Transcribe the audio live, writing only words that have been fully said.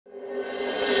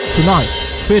Tonight,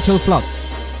 fatal floods.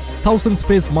 Thousands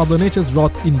face Mother Nature's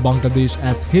wrath in Bangladesh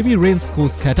as heavy rains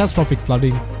cause catastrophic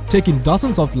flooding, taking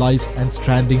dozens of lives and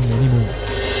stranding many more.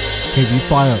 Heavy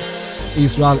fire.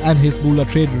 Israel and Hezbollah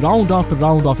trade round after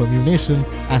round of ammunition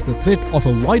as the threat of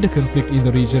a wider conflict in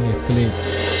the region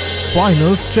escalates.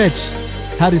 Final stretch.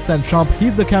 Harris and Trump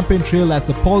hit the campaign trail as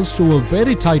the polls show a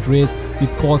very tight race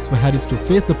with cause for Harris to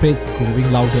face the press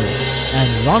growing louder.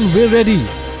 And runway ready.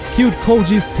 Cute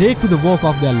Kojis take to the walk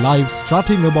of their lives,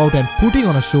 strutting about and putting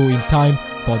on a show in time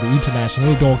for the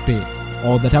International Dog Day.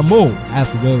 All that and more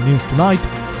as World News Tonight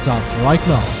starts right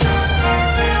now.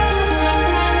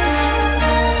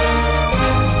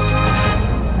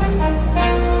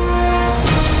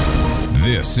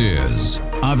 This is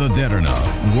Derana,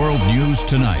 World News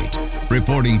Tonight.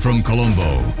 Reporting from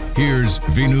Colombo, here's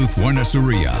Vinuth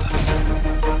Warnasuriya.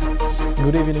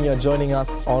 Good evening, you're joining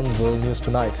us on World News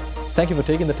Tonight. Thank you for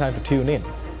taking the time to tune in.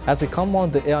 As we come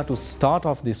on the air to start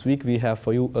off this week, we have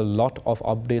for you a lot of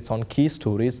updates on key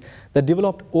stories that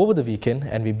developed over the weekend,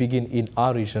 and we begin in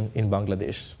our region in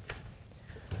Bangladesh.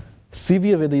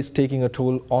 Severe weather is taking a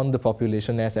toll on the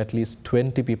population as at least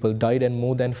 20 people died and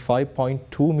more than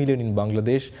 5.2 million in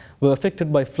Bangladesh were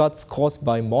affected by floods caused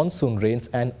by monsoon rains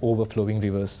and overflowing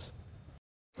rivers.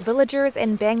 Villagers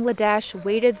in Bangladesh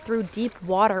waded through deep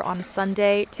water on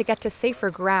Sunday to get to safer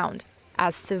ground,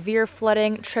 as severe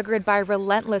flooding triggered by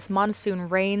relentless monsoon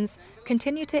rains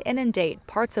continue to inundate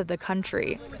parts of the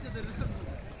country.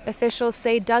 Officials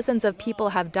say dozens of people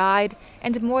have died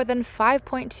and more than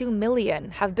 5.2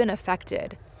 million have been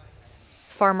affected.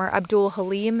 Farmer Abdul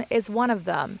Halim is one of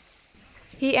them.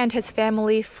 He and his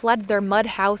family fled their mud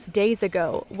house days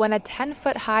ago when a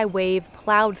 10-foot-high wave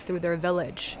plowed through their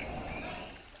village.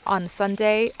 On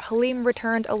Sunday, Halim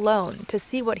returned alone to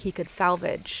see what he could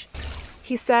salvage.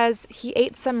 He says he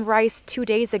ate some rice 2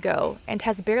 days ago and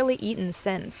has barely eaten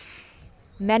since.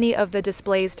 Many of the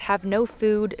displaced have no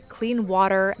food, clean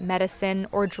water, medicine,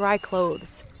 or dry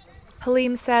clothes.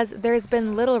 Halim says there's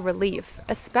been little relief,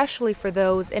 especially for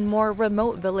those in more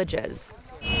remote villages.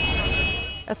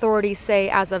 Authorities say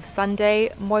as of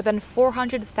Sunday, more than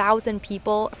 400,000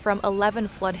 people from 11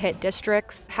 flood-hit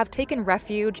districts have taken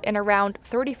refuge in around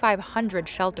 3,500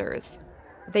 shelters.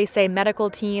 They say medical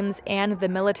teams and the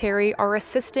military are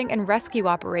assisting in rescue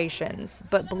operations,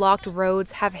 but blocked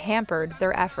roads have hampered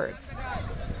their efforts.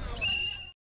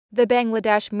 The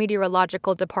Bangladesh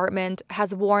Meteorological Department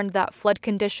has warned that flood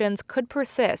conditions could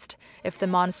persist if the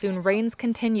monsoon rains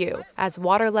continue, as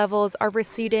water levels are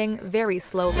receding very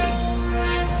slowly.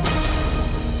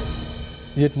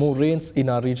 Yet more rains in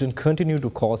our region continue to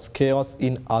cause chaos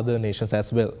in other nations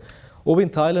as well. Over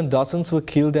in Thailand, dozens were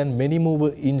killed and many more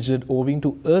were injured owing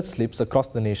to earth slips across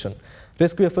the nation.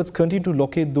 Rescue efforts continue to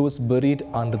locate those buried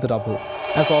under the rubble.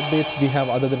 As updates, we have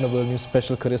Derana World News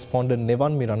special correspondent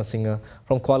Nevanmi Ranasinghe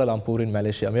from Kuala Lumpur in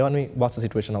Malaysia. Nevanmi, what's the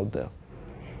situation out there?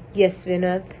 Yes,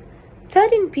 Vinuth.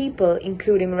 13 people,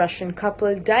 including a Russian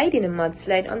couple, died in a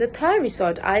mudslide on the Thai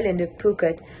resort island of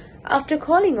Phuket after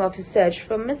calling off a search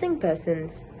for missing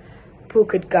persons.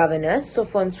 Phuket Governor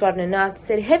Sophon Swarnanath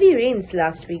said heavy rains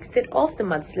last week set off the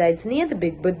mudslides near the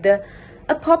Big Buddha,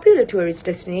 a popular tourist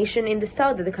destination in the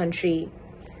south of the country.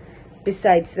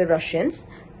 Besides the Russians,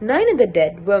 9 of the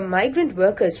dead were migrant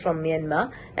workers from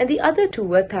Myanmar and the other 2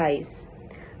 were Thais.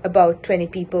 About 20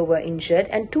 people were injured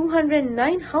and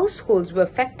 209 households were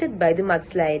affected by the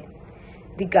mudslide.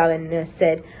 The governor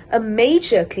said a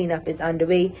major cleanup is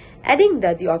underway, adding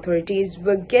that the authorities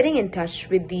were getting in touch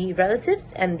with the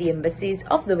relatives and the embassies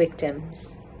of the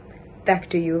victims. Back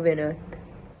to you, Vinuth.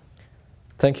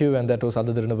 Thank you, and that was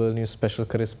Derana World News special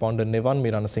correspondent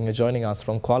Nevanmi Ranasinghe joining us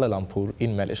from Kuala Lumpur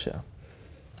in Malaysia.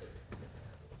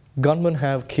 Gunmen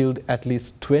have killed at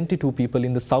least 22 people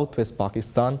in the southwest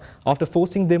Pakistan after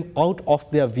forcing them out of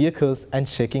their vehicles and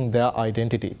checking their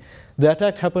identity. The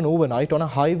attack happened overnight on a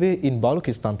highway in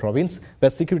Balochistan province, where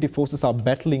security forces are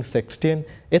battling sectarian,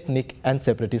 ethnic and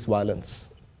separatist violence.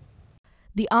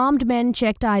 The armed men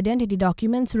checked identity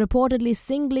documents, reportedly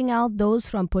singling out those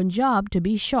from Punjab to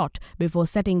be shot before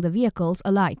setting the vehicles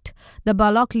alight. The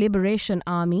Baloch Liberation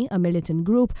Army, a militant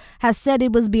group, has said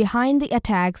it was behind the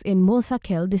attacks in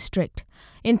Mosakhel district.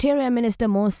 Interior Minister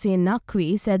Mohsin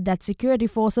Naqvi said that security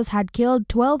forces had killed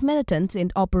 12 militants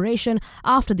in operation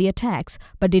after the attacks,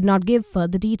 but did not give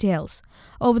further details.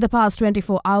 Over the past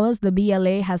 24 hours, the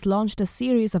BLA has launched a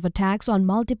series of attacks on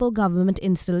multiple government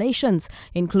installations,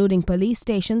 including police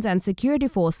stations and security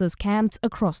forces camps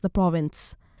across the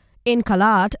province. In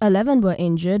Kalat, 11 were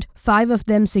injured, 5 of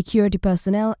them security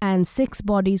personnel, and 6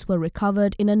 bodies were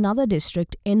recovered in another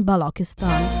district in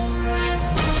Balochistan.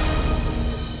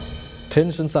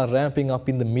 Tensions are ramping up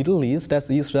in the Middle East as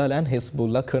Israel and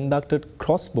Hezbollah conducted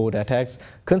cross-border attacks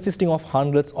consisting of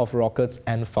hundreds of rockets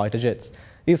and fighter jets.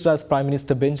 Israel's Prime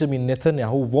Minister Benjamin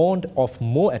Netanyahu warned of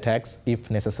more attacks if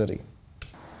necessary.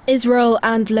 Israel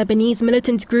and Lebanese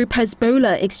militant group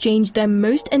Hezbollah exchanged their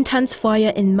most intense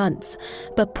fire in months,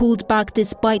 but pulled back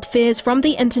despite fears from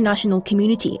the international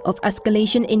community of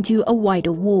escalation into a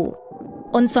wider war.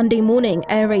 On Sunday morning,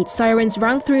 air raid sirens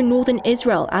rang through northern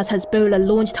Israel as Hezbollah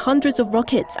launched hundreds of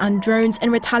rockets and drones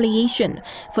in retaliation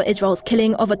for Israel's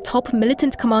killing of a top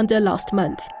militant commander last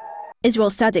month.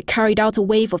 Israel said it carried out a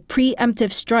wave of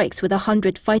preemptive strikes with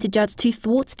 100 fighter jets to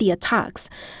thwart the attacks,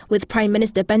 with Prime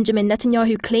Minister Benjamin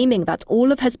Netanyahu claiming that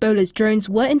all of Hezbollah's drones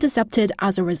were intercepted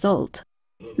as a result.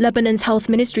 Lebanon's health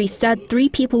ministry said 3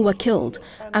 people were killed,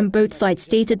 and both sides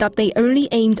stated that they only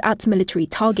aimed at military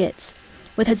targets,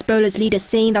 with Hezbollah's leader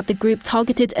saying that the group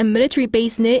targeted a military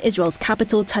base near Israel's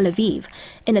capital, Tel Aviv,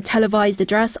 in a televised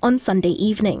address on Sunday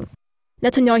evening.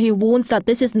 Netanyahu warns that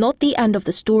this is not the end of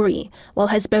the story, while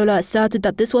Hezbollah asserted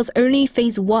that this was only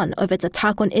phase 1 of its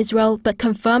attack on Israel, but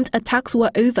confirmed attacks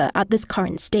were over at this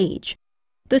current stage.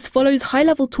 This follows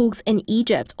high-level talks in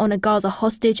Egypt on a Gaza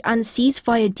hostage and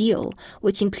ceasefire deal,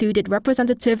 which included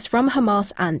representatives from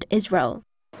Hamas and Israel.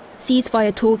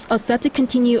 Ceasefire talks are set to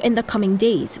continue in the coming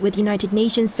days, with United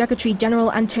Nations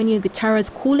Secretary-General Antonio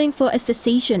Guterres calling for a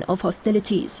cessation of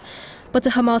hostilities. But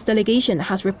a Hamas delegation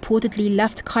has reportedly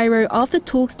left Cairo after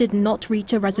talks did not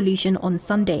reach a resolution on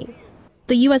Sunday.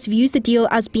 The US views the deal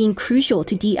as being crucial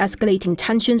to de-escalating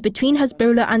tensions between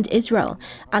Hezbollah and Israel,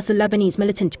 as the Lebanese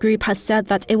militant group has said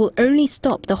that it will only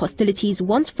stop the hostilities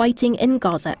once fighting in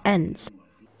Gaza ends.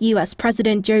 US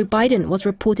President Joe Biden was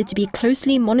reported to be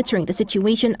closely monitoring the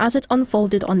situation as it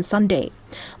unfolded on Sunday,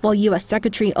 while US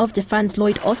Secretary of Defense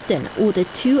Lloyd Austin ordered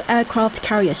 2 aircraft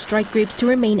carrier strike groups to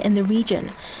remain in the region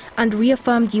and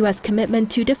reaffirmed US commitment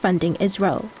to defending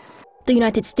Israel. The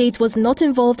United States was not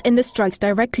involved in the strikes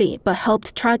directly, but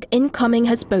helped track incoming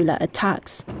Hezbollah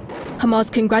attacks.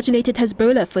 Hamas congratulated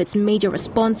Hezbollah for its major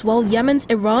response, while Yemen's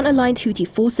Iran-aligned Houthi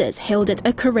forces hailed it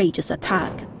a courageous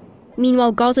attack.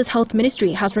 Meanwhile, Gaza's health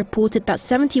ministry has reported that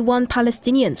 71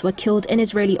 Palestinians were killed in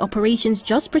Israeli operations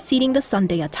just preceding the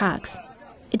Sunday attacks.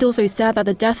 It also said that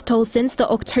the death toll since the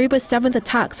October 7th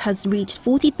attacks has reached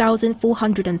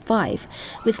 40,405,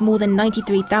 with more than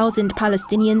 93,000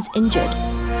 Palestinians injured.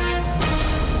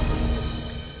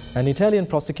 An Italian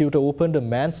prosecutor opened a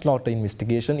manslaughter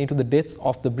investigation into the deaths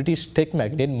of the British tech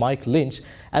magnate Mike Lynch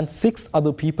and 6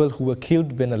 other people who were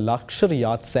killed when a luxury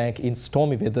yacht sank in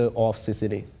stormy weather off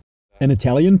Sicily. An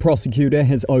Italian prosecutor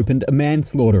has opened a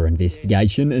manslaughter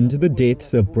investigation into the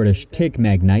deaths of British tech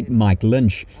magnate Mike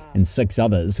Lynch and 6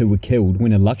 others who were killed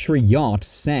when a luxury yacht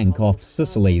sank off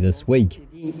Sicily this week.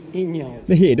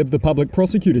 The head of the Public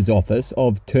Prosecutor's Office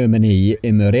of Termini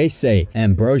Imerese,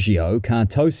 Ambrogio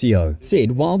Cartosio,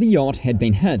 said while the yacht had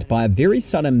been hit by a very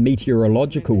sudden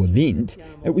meteorological event,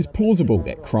 it was plausible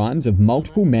that crimes of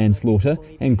multiple manslaughter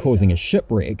and causing a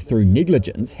shipwreck through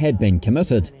negligence had been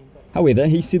committed. However,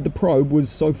 he said the probe was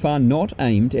so far not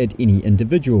aimed at any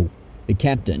individual. The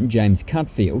captain, James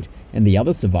Cutfield, and the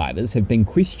other survivors have been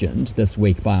questioned this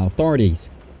week by authorities.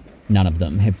 None of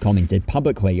them have commented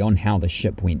publicly on how the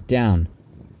ship went down.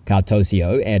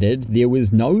 Cartosio added there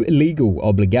was no legal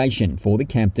obligation for the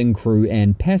captain, crew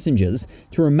and passengers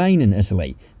to remain in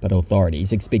Italy, but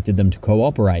authorities expected them to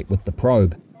cooperate with the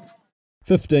probe.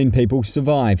 15 people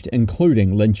survived,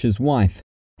 including Lynch's wife.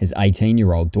 His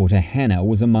 18-year-old daughter Hannah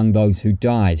was among those who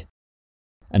died.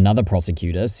 Another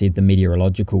prosecutor said the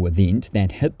meteorological event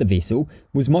that hit the vessel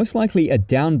was most likely a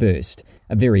downburst,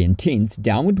 a very intense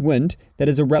downward wind that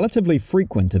is a relatively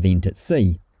frequent event at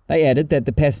sea. They added that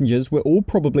the passengers were all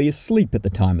probably asleep at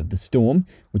the time of the storm,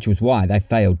 which was why they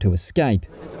failed to escape.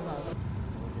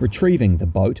 Retrieving the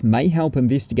boat may help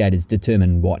investigators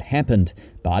determine what happened,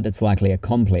 but it's likely a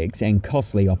complex and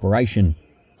costly operation.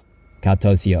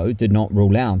 Cartosio did not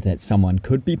rule out that someone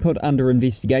could be put under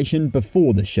investigation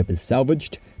before the ship is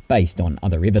salvaged, based on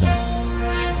other evidence.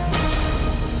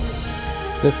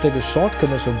 Let's take a short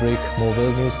commercial break. More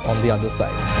world news on the other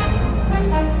side.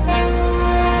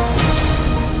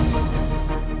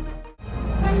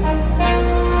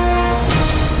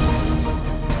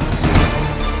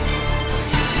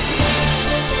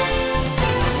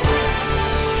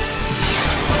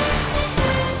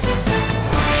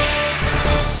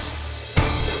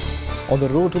 On the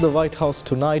road to the White House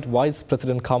tonight, Vice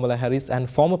President Kamala Harris and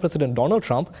former President Donald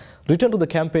Trump returned to the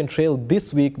campaign trail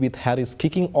this week, with Harris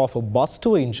kicking off a bus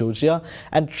tour in Georgia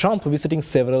and Trump visiting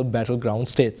several battleground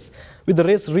states. With the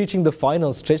race reaching the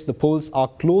final stretch, the polls are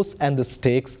close and the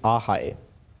stakes are high.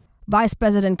 Vice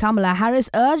President Kamala Harris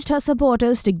urged her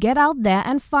supporters to get out there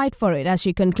and fight for it as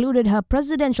she concluded her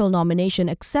presidential nomination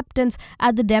acceptance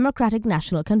at the Democratic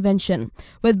National Convention.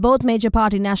 With both major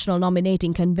party national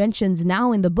nominating conventions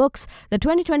now in the books, the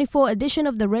 2024 edition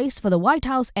of the race for the White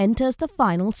House enters the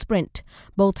final sprint.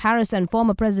 Both Harris and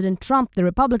former President Trump, the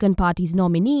Republican Party's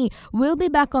nominee, will be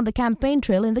back on the campaign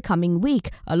trail in the coming week,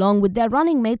 along with their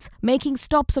running mates, making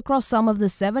stops across some of the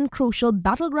 7 crucial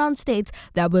battleground states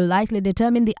that will likely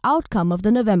determine the outcome of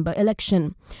the November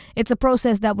election. It's a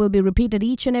process that will be repeated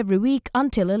each and every week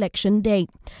until election day.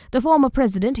 The former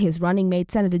president, his running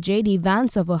mate Senator J.D.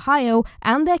 Vance of Ohio,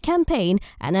 and their campaign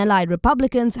and allied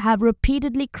Republicans have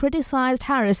repeatedly criticized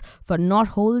Harris for not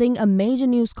holding a major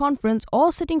news conference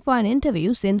or sitting for an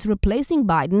interview since replacing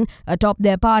Biden atop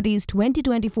their party's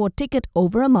 2024 ticket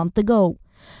over a month ago.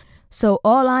 So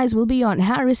all eyes will be on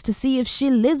Harris to see if she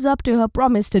lives up to her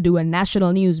promise to do a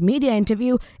national news media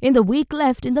interview in the week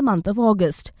left in the month of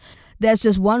August. There's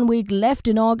just 1 week left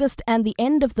in August, and the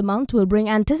end of the month will bring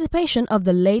anticipation of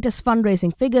the latest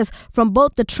fundraising figures from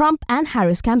both the Trump and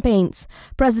Harris campaigns.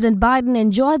 President Biden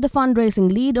enjoyed the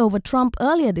fundraising lead over Trump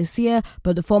earlier this year,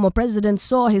 but the former president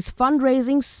saw his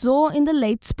fundraising soar in the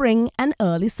late spring and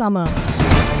early summer.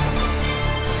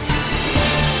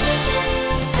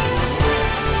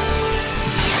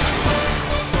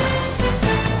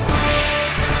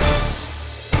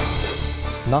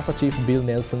 NASA Chief Bill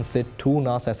Nelson said 2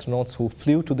 NASA astronauts who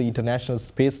flew to the International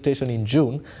Space Station in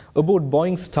June aboard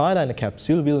Boeing's Starliner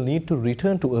capsule will need to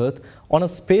return to Earth on a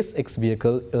SpaceX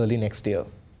vehicle early next year.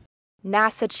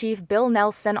 NASA Chief Bill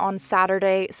Nelson on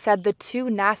Saturday said the 2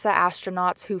 NASA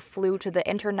astronauts who flew to the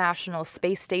International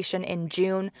Space Station in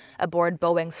June aboard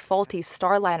Boeing's faulty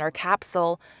Starliner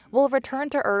capsule will return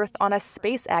to Earth on a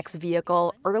SpaceX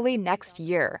vehicle early next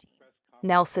year.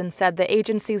 Nelson said the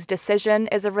agency's decision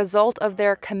is a result of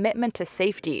their commitment to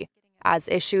safety, as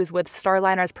issues with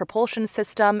Starliner's propulsion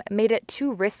system made it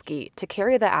too risky to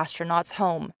carry the astronauts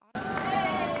home.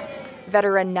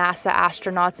 Veteran NASA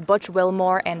astronauts Butch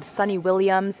Wilmore and Sonny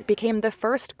Williams became the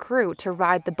first crew to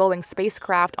ride the Boeing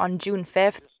spacecraft on June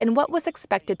 5th in what was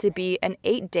expected to be an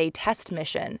 8-day test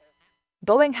mission.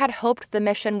 Boeing had hoped the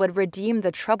mission would redeem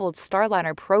the troubled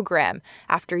Starliner program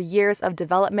after years of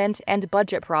development and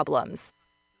budget problems.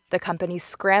 The company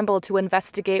scrambled to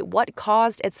investigate what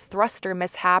caused its thruster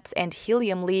mishaps and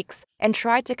helium leaks and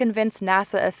tried to convince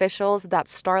NASA officials that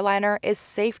Starliner is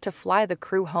safe to fly the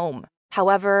crew home.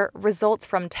 However, results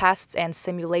from tests and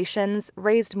simulations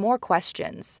raised more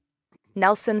questions.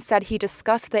 Nelson said he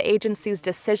discussed the agency's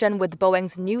decision with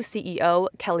Boeing's new CEO,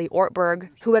 Kelly Ortberg,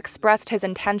 who expressed his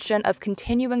intention of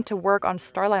continuing to work on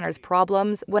Starliner's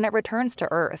problems when it returns to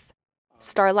Earth.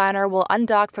 Starliner will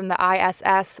undock from the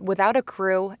ISS without a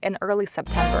crew in early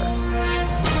September.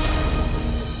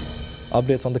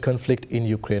 Updates on the conflict in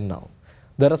Ukraine now.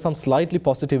 There are some slightly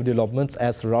positive developments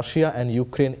as Russia and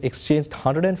Ukraine exchanged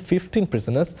 115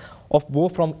 prisoners of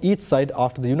war from each side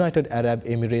after the United Arab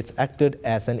Emirates acted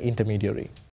as an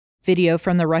intermediary. Video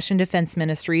from the Russian Defense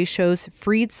Ministry shows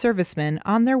freed servicemen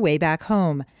on their way back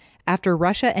home after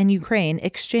Russia and Ukraine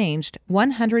exchanged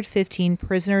 115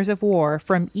 prisoners of war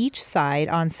from each side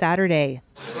on Saturday.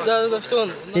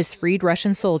 This freed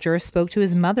Russian soldier spoke to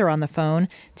his mother on the phone,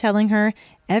 telling her,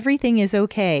 "Everything is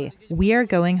okay. We are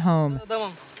going home."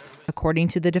 According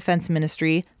to the Defense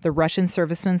Ministry, the Russian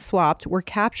servicemen swapped were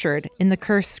captured in the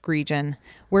Kursk region,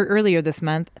 where earlier this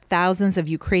month, thousands of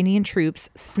Ukrainian troops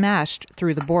smashed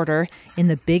through the border in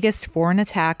the biggest foreign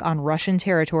attack on Russian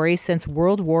territory since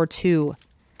World War II.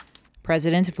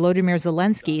 President Volodymyr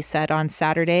Zelensky said on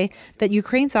Saturday that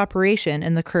Ukraine's operation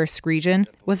in the Kursk region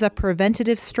was a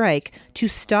preventative strike to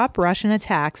stop Russian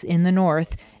attacks in the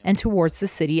north and towards the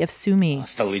city of Sumy.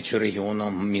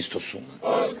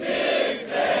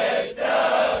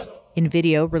 In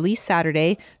video released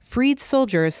Saturday, freed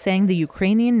soldiers sang the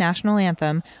Ukrainian national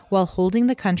anthem while holding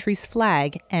the country's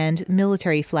flag and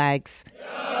military flags.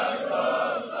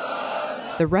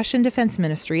 The Russian Defense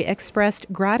Ministry expressed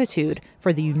gratitude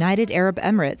for the United Arab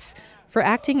Emirates for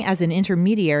acting as an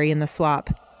intermediary in the swap.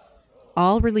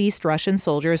 All released Russian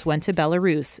soldiers went to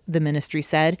Belarus, the ministry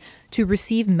said, to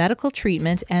receive medical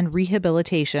treatment and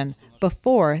rehabilitation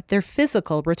before their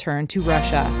physical return to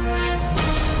Russia.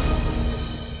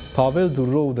 Pavel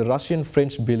Durov, the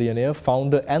Russian-French billionaire,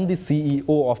 founder and the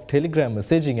CEO of Telegram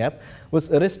messaging app,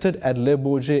 was arrested at Le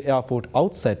Bourget airport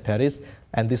outside Paris,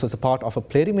 and this was a part of a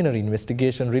preliminary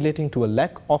investigation relating to a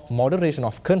lack of moderation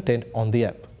of content on the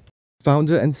app.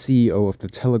 Founder and CEO of the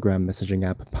Telegram messaging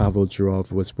app, Pavel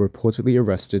Durov, was reportedly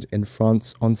arrested in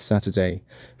France on Saturday.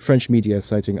 French media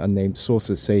citing unnamed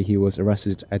sources say he was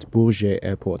arrested at Bourget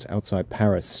airport outside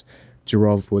Paris.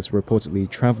 Durov was reportedly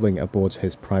traveling aboard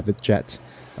his private jet.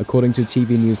 According to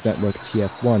TV news network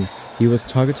TF1, he was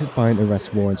targeted by an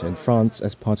arrest warrant in France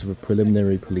as part of a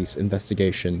preliminary police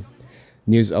investigation.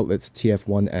 News outlets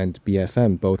TF1 and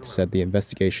BFM both said the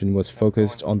investigation was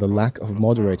focused on the lack of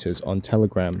moderators on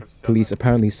Telegram. Police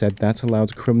apparently said that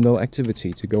allowed criminal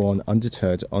activity to go on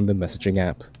undeterred on the messaging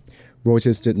app.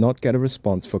 Reuters did not get a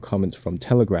response for comment from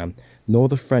Telegram, nor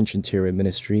the French Interior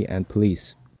Ministry and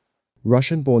police.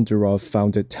 Russian-born Durov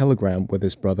founded Telegram with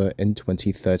his brother in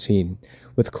 2013.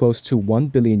 With close to 1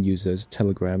 billion users,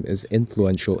 Telegram is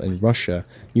influential in Russia,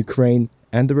 Ukraine,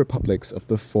 and the republics of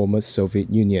the former Soviet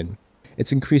Union.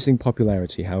 Its increasing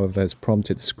popularity, however, has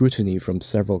prompted scrutiny from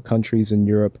several countries in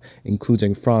Europe,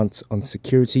 including France, on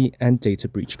security and data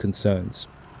breach concerns.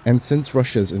 And since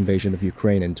Russia's invasion of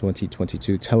Ukraine in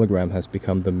 2022, Telegram has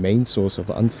become the main source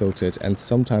of unfiltered and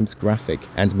sometimes graphic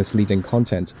and misleading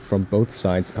content from both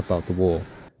sides about the war.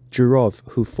 Durov,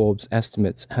 who Forbes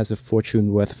estimates has a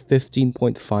fortune worth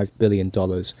 $15.5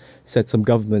 billion, said some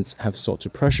governments have sought to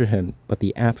pressure him, but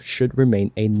the app should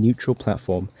remain a neutral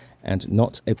platform and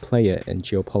not a player in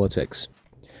geopolitics.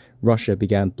 Russia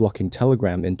began blocking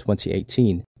Telegram in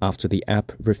 2018 after the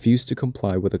app refused to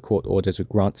comply with a court order to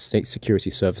grant state security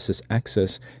services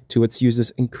access to its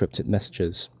users' encrypted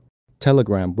messages.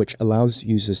 Telegram, which allows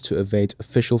users to evade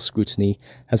official scrutiny,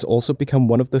 has also become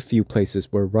one of the few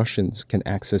places where Russians can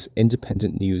access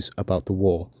independent news about the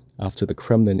war, after the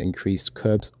Kremlin increased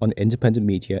curbs on independent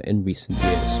media in recent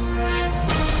years.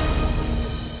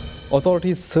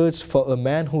 Authorities searched for a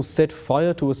man who set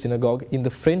fire to a synagogue in the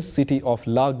French city of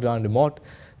La Grande-Motte.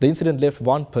 The incident left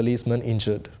one policeman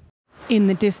injured. In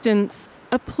the distance,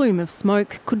 a plume of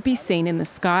smoke could be seen in the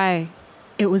sky.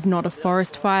 It was not a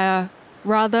forest fire,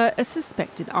 rather a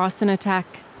suspected arson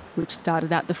attack, which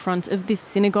started at the front of this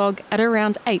synagogue at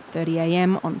around 8:30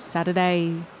 a.m. on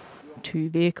Saturday. 2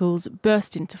 vehicles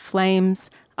burst into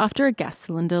flames after a gas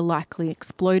cylinder likely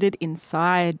exploded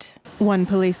inside. 1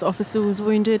 police officer was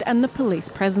wounded and the police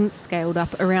presence scaled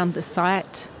up around the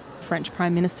site. French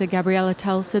Prime Minister Gabriel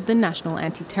Attal said the national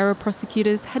anti-terror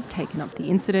prosecutors had taken up the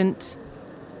incident,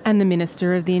 and the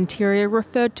Minister of the Interior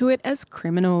referred to it as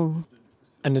criminal.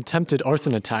 An attempted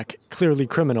arson attack, clearly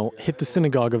criminal, hit the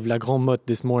synagogue of La Grande-Motte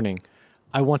this morning.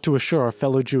 I want to assure our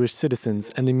fellow Jewish citizens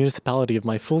and the municipality of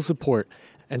my full support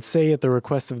and say at the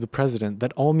request of the President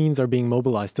that all means are being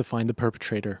mobilized to find the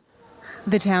perpetrator.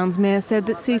 The town's mayor said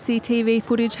that CCTV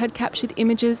footage had captured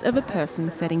images of a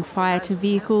person setting fire to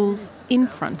vehicles in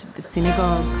front of the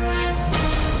synagogue.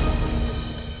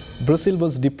 Brazil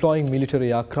was deploying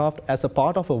military aircraft as a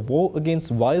part of a war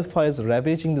against wildfires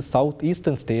ravaging the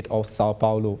southeastern state of Sao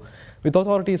Paulo, with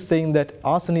authorities saying that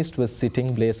arsonists were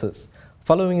setting blazes.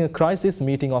 Following a crisis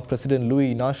meeting of President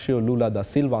Luiz Inácio Lula da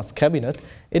Silva's cabinet,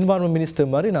 Environment Minister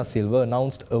Marina Silva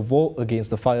announced a war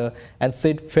against the fire and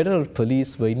said federal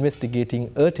police were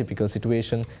investigating a typical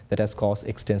situation that has caused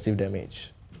extensive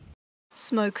damage.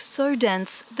 Smoke so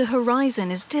dense, the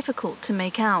horizon is difficult to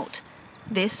make out.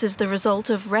 This is the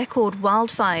result of record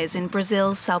wildfires in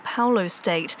Brazil's Sao Paulo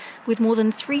state, with more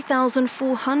than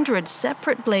 3,400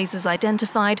 separate blazes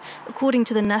identified, according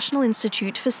to the National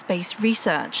Institute for Space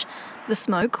Research. The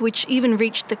smoke, which even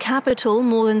reached the capital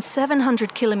more than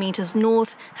 700 kilometers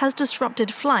north, has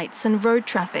disrupted flights and road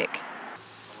traffic.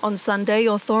 On Sunday,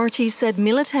 authorities said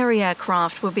military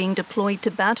aircraft were being deployed to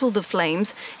battle the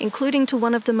flames, including to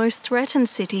one of the most threatened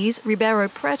cities,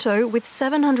 Ribeirão Preto, with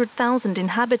 700,000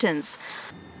 inhabitants.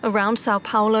 Around Sao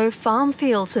Paulo, farm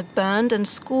fields have burned and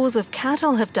scores of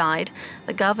cattle have died.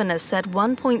 The governor said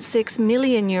 1.6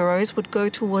 million euros would go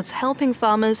towards helping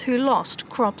farmers who lost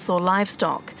crops or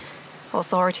livestock.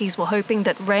 Authorities were hoping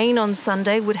that rain on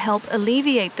Sunday would help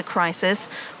alleviate the crisis.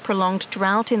 Prolonged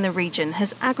drought in the region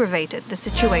has aggravated the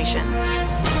situation.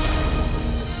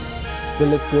 Well,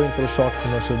 let's go in for a short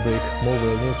commercial break. More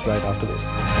world news right after this.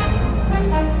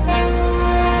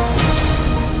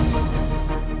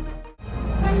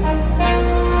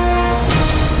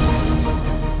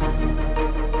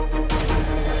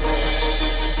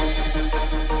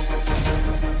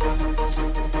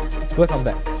 Welcome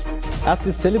back. As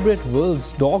we celebrate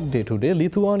World's Dog Day today,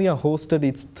 Lithuania hosted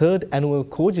its 3rd annual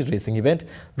Corgi racing event,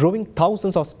 drawing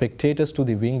thousands of spectators to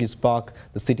the Vingis Park,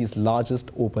 the city's largest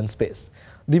open space.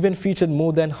 The event featured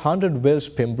more than 100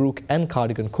 Welsh, Pembroke and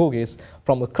Cardigan Corgis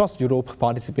from across Europe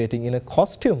participating in a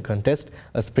costume contest,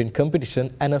 a sprint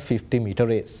competition and a 50-meter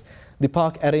race. The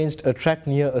park arranged a track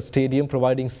near a stadium,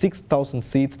 providing 6,000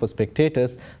 seats for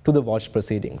spectators to the watch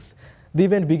proceedings. The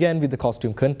event began with the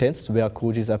costume contest, where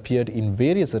Corgis appeared in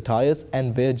various attires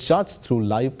and were judged through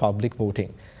live public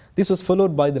voting. This was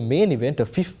followed by the main event, a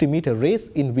 50-meter race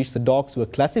in which the dogs were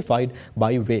classified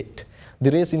by weight.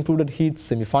 The race included heats,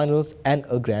 semi-finals and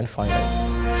a grand final.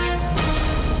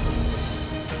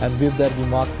 And with that, we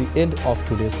mark the end of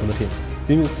today's bulletin.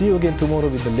 We will see you again tomorrow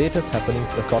with the latest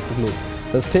happenings across the globe.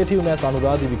 So stay tuned as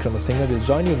Anuradhi Vikramasinghe will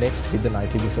join you next with the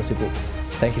nightly business report.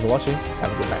 Thank you for watching.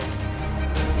 Have a good night.